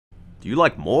Do you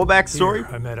like more backstory?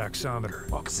 Here, I met Oximeter.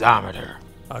 Oximeter.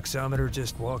 Oximeter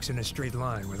just walks in a straight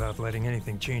line without letting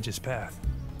anything change his path.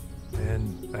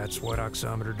 And that's what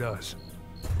Oximeter does.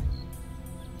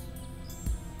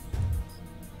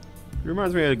 He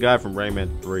reminds me of the guy from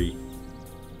Rayman 3.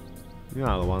 You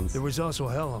know the ones. There was also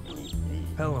Helm.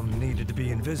 Helm needed to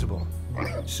be invisible,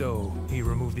 so he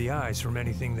removed the eyes from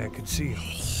anything that could see him.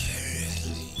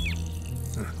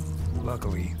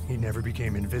 Luckily, he never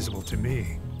became invisible to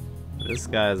me. This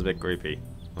guy is a bit creepy.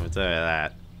 Let me tell you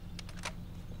that.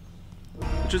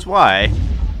 Which is why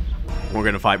we're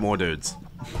gonna fight more dudes.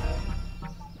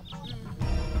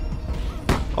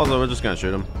 Also, we're just gonna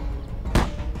shoot him.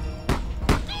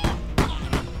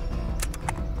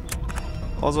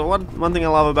 Also, one thing I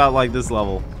love about like this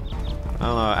level, I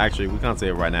don't know, actually we can't see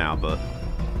it right now, but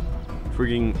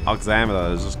freaking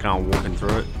Oximeter is just kind of walking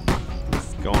through it,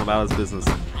 just going about his business.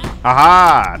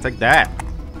 Haha! Take that!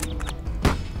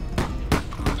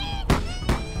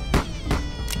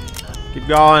 Keep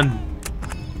going!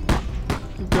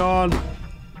 Keep going!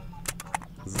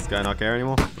 Does this guy not care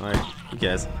anymore? Alright, who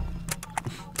cares?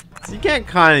 So you can't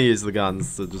kind of use the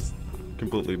guns to just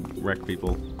completely wreck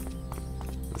people.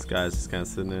 This guy's just kind of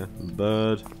sitting there.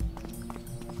 Bird.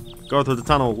 Go through the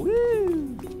tunnel.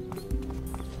 Woo!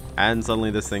 And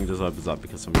suddenly this thing just opens up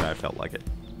because some guy felt like it.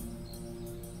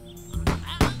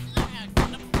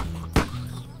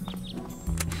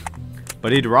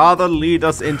 But he'd rather lead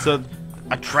us into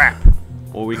a trap.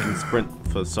 Or we can sprint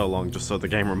for so long just so the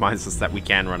game reminds us that we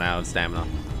can run out of stamina.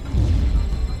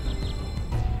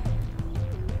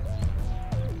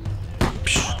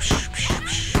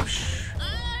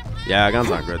 Yeah, guns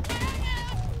aren't good.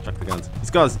 Chuck the guns. He's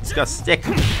got a stick.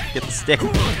 Get the stick.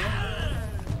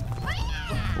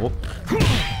 Oh.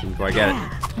 Didn't quite get it.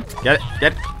 Get it.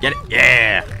 Get it. Get it.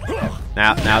 Yeah.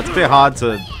 Now it's a bit hard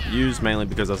to use mainly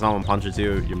because if someone punches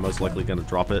you, you're most likely gonna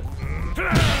drop it.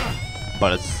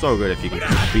 But it's so good if you can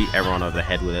just beat everyone over the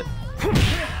head with it.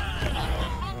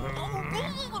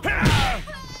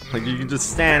 Like you can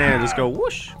just stand there and just go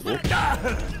whoosh. Whoop.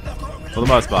 For the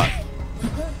most part.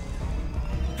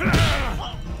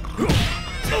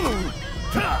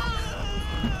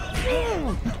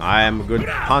 I am a good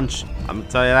punch. I'm gonna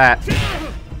tell you that.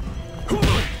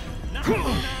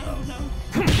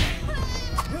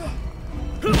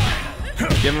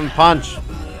 Give him a punch.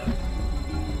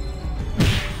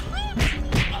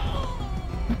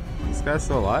 This guy's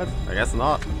still alive? I guess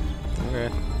not. Okay.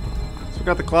 So we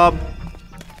got the club.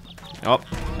 Oh,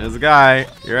 there's a guy.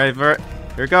 You ready for it?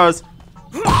 Here it goes.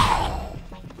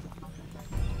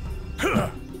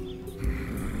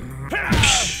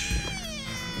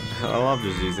 I love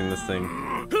just using this thing.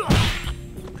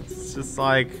 It's just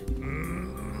like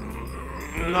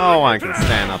no one can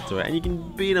stand up to it, and you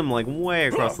can beat him like way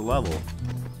across the level.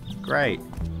 Great.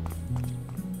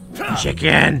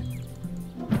 Chicken.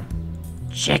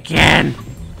 Chicken.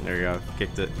 There we go.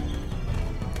 Kicked it.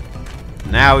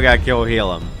 Now we gotta kill or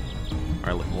heal him.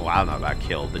 Or well, I don't know about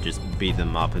kill, but just beat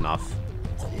them up enough.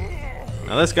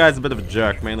 Now this guy's a bit of a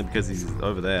jerk, mainly because he's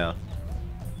over there.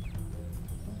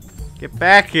 Get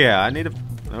back here! I need a...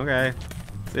 Okay.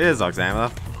 There's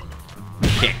Oximeter.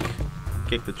 Kick.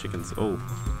 Kick the chickens. Oh.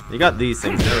 You got these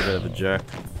things. They're a bit of a jerk.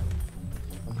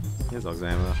 Here's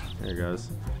Oximeter. There he goes.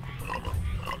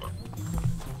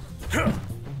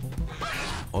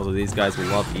 Also, these guys will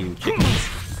love eating chickens.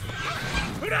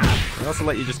 They also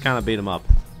let you just kind of beat them up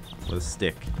with a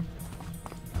stick.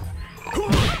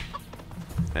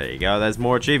 There you go, there's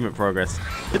more achievement progress.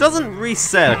 It doesn't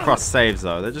reset across saves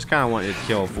though, they just kind of want you to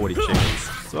kill 40 chickens.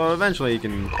 So eventually you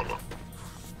can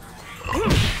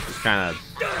just kind of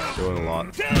do it a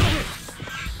lot.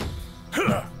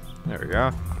 There we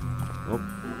go. Oh,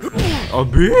 a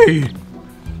bee! I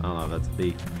don't know if that's a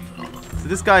bee. So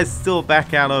this guy's still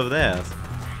back out over there.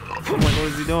 I'm like, what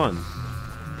is he doing?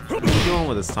 What are you doing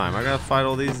with his time? I gotta fight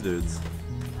all these dudes.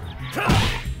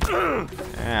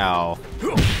 Ow.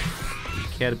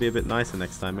 Care to be a bit nicer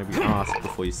next time, maybe ask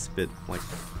before you spit, like.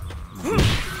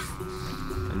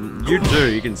 And you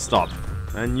too, you can stop.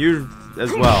 And you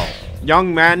as well.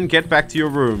 Young man, get back to your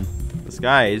room. This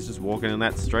guy is just walking in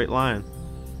that straight line.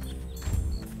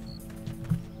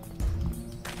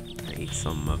 I need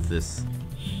some of this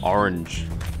orange.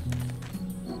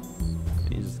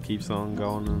 He just keeps on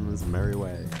going in his merry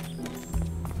way.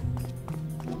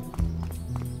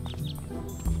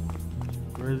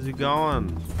 Where is he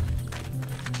going?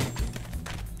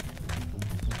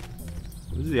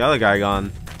 Where's the other guy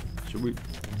gone? Do we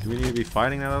need to be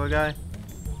fighting that other guy?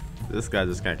 This guy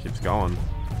just kind of keeps going.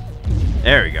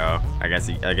 There we go. I guess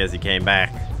he came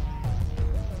back.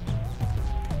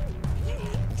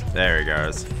 There he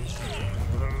goes.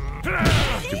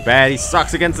 Too bad he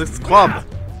sucks against this club.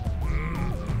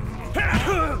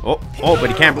 Oh,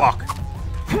 but he can't block.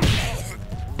 So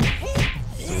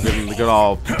we'll give him the good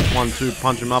old 1-2,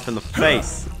 punch him up in the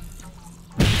face.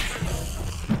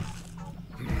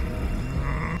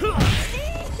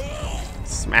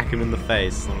 Smack him in the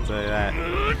face, I'll tell you that.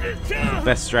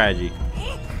 Best strategy.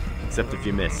 Except if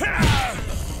you miss.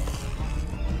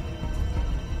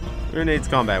 Who needs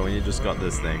combat when you just got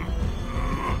this thing?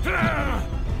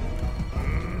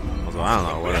 Also, I don't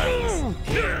know what that is.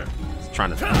 It's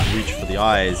trying to reach for the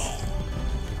eyes.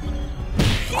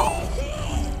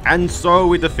 And so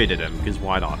we defeated him, because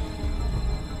why not?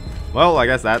 Well, I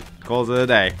guess that calls it a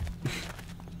day.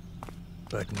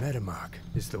 But Metamok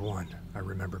is the one I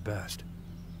remember best.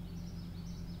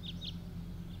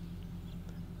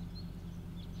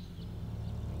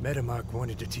 Metamok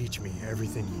wanted to teach me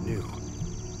everything he knew.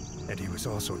 And he was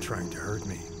also trying to hurt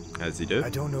me. As he do? I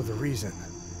don't know the reason.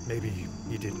 Maybe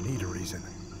he didn't need a reason.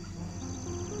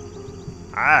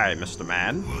 Hi, Mr.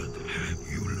 Man. What have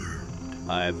you learned?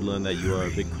 I've learned that you are a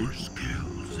big More creep.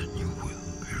 skills and you will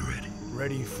be ready.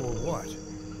 Ready for what?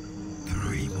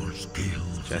 3 more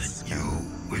skills Just and you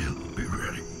will be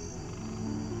ready.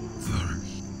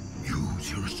 First,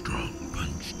 use your strong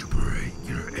punch to break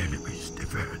your enemy's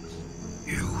defense.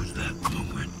 Use that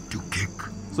moment to kick.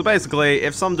 So basically,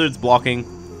 if some dude's blocking,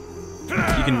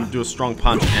 you can do a strong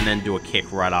punch and then do a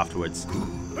kick right afterwards.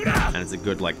 And it's a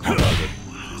good, like, combo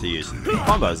to use.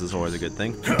 Combos is always a good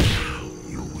thing.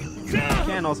 You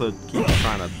can also keep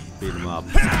trying to beat him up.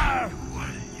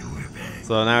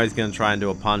 So now he's going to try and do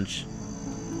a punch.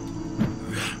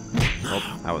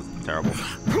 Oh, that was terrible.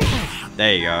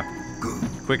 There you go.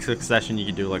 Quick succession, you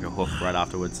can do like a hook right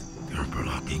afterwards. Your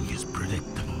blocking is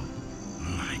predictable,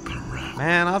 like a rock.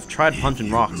 Man, I've tried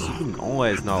punching rocks. You can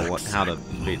always know how to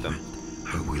beat them.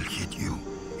 I will hit you.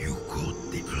 You could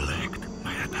deflect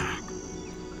my attack.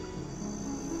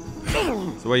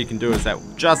 So what you can do is that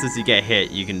just as you get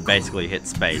hit, you can basically hit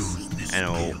space, and it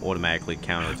will automatically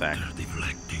counterattack. After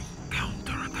deflecting,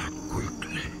 counterattack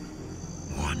quickly.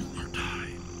 One more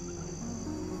time.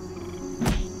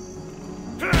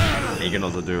 And you can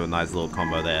also do a nice little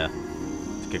combo there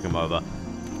to kick him over.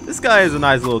 This guy is a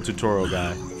nice little tutorial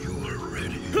guy. You are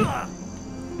ready.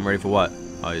 I'm ready for what?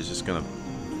 Oh, he's just gonna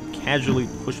casually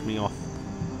push me off.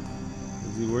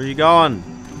 Where are you going?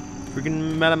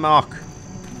 Freaking Metamok.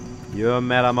 You're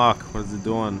Metamok. What is he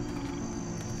doing?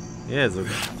 Yeah, it's a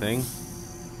thing.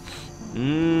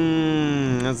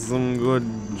 That's some good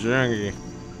jerky.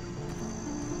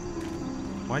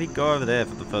 Why'd he go over there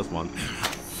for the first one?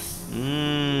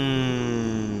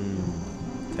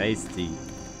 Tasty.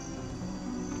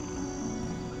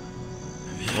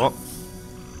 Oh.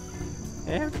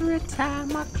 Every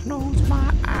time I close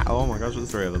my eye. Oh my gosh,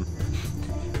 there's 3 of them.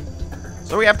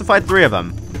 So we have to fight 3 of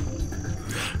them.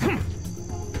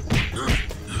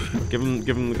 Give him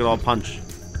the good old punch.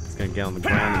 He's gonna get on the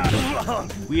ground and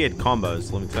do weird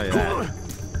combos, let me tell you that.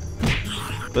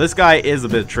 But this guy is a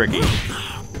bit tricky.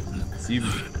 So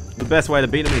the best way to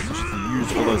beat him is just to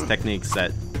use all those techniques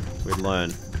that we'd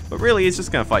learned. But really, he's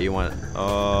just gonna fight you one.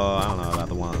 Oh, I don't know about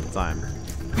the one at a time.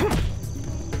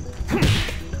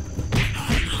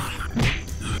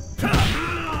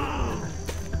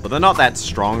 But they're not that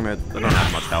strong. They don't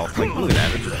have much health. Like, look at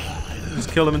that. Just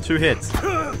killed him in 2 hits.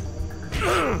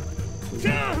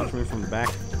 Punch me from the back.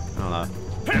 I don't know.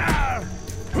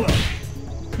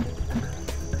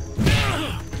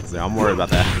 See, I'm worried about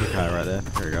that guy right there.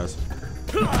 There he goes.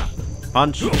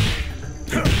 Punch.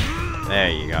 There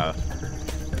you go.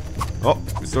 Oh,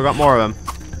 we still got more of them.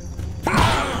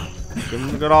 Give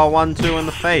him the good old 1-2 in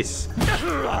the face.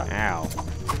 Ow.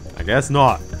 I guess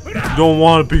not. You don't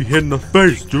want to be hit in the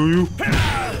face, do you?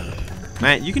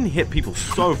 Man, you can hit people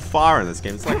so far in this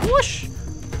game. It's like whoosh.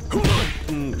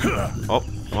 Oh,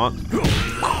 come on.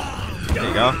 There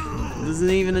you go. There's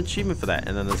even an achievement for that.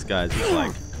 And then this guy's just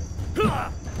like...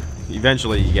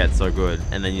 Eventually you get so good.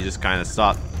 And then you just kind of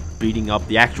start beating up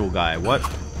the actual guy. What?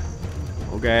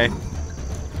 Okay.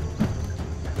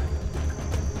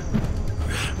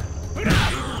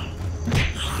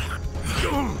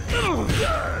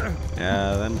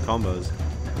 Yeah, them combos.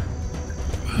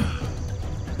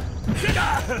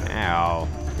 Ow.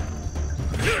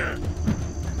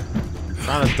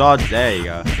 Trying to dodge. There you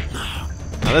go.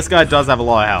 Now this guy does have a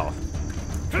lot of health.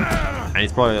 And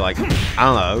he's probably like, I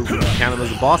don't know, count him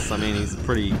as a boss. I mean, he's a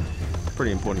pretty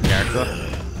important character.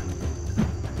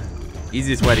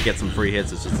 Easiest way to get some free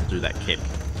hits is just to do that kick.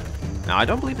 Now, I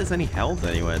don't believe there's any health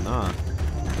anywhere, nah.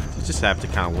 You just have to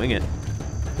kind of wing it.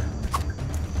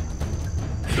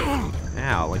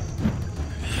 Ow, like...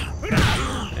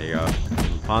 There you go.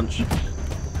 Punch.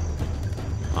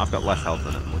 I've got less health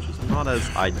in him, which is not as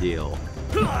ideal.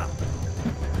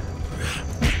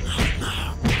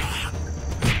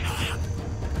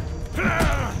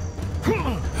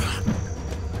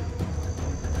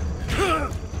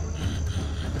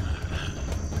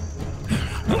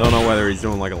 I don't know whether he's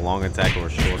doing like a long attack or a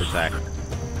short attack.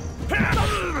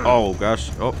 Oh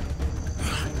gosh. Oh.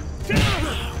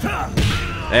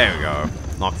 There we go.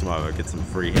 Knocks him over. Gets some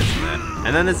free hits in there.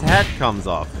 And then his head comes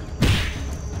off.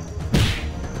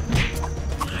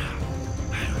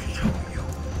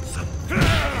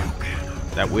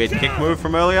 That weird kick move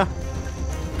from earlier?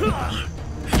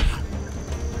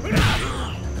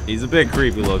 He's a bit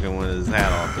creepy looking with his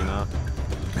hat off, you know?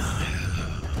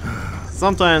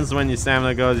 Sometimes when your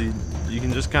stamina goes, you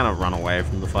can just kind of run away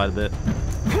from the fight a bit.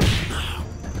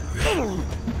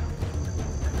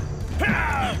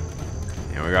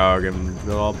 Here we go, give him a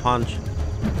good old punch.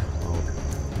 Oh.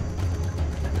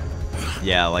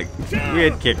 Yeah, like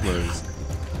weird kick moves.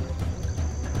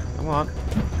 Come on.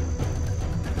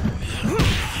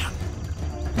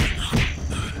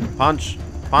 Punch,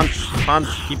 punch, punch.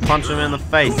 Keep punching him in the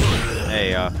face.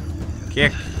 Hey,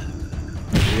 kick.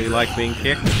 Really like being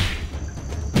kicked.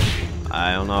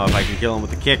 I don't know if I can kill him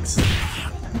with the kicks.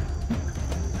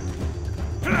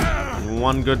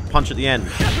 One good punch at the end.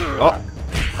 Oh,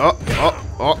 oh, oh,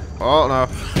 oh, oh no.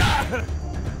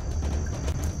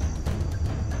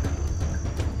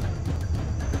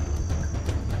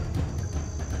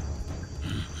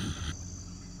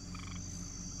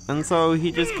 And so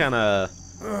he just kind of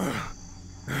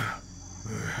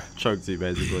chokes you,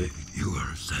 basically. If you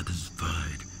are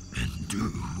satisfied and do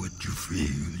what you feel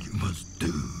you must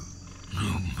do,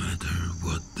 no matter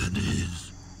what that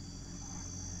is.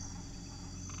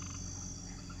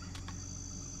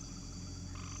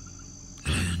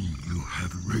 Then you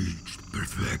have reached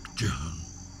perfection.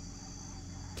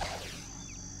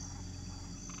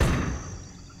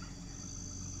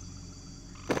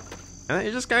 And then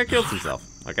he just kind of kills himself,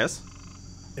 I guess.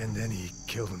 And then he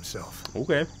killed himself.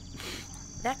 Okay.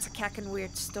 That's a cackin'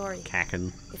 weird story.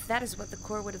 Cackin'. If that is what the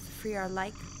Corwood of the Free are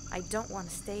like, I don't want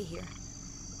to stay here.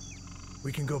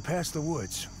 We can go past the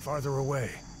woods, farther away.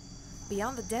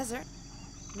 Beyond the desert,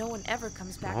 no one ever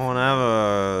comes back. No one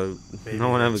ever goes to Maybe it's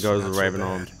not so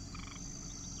Ravenholm. bad.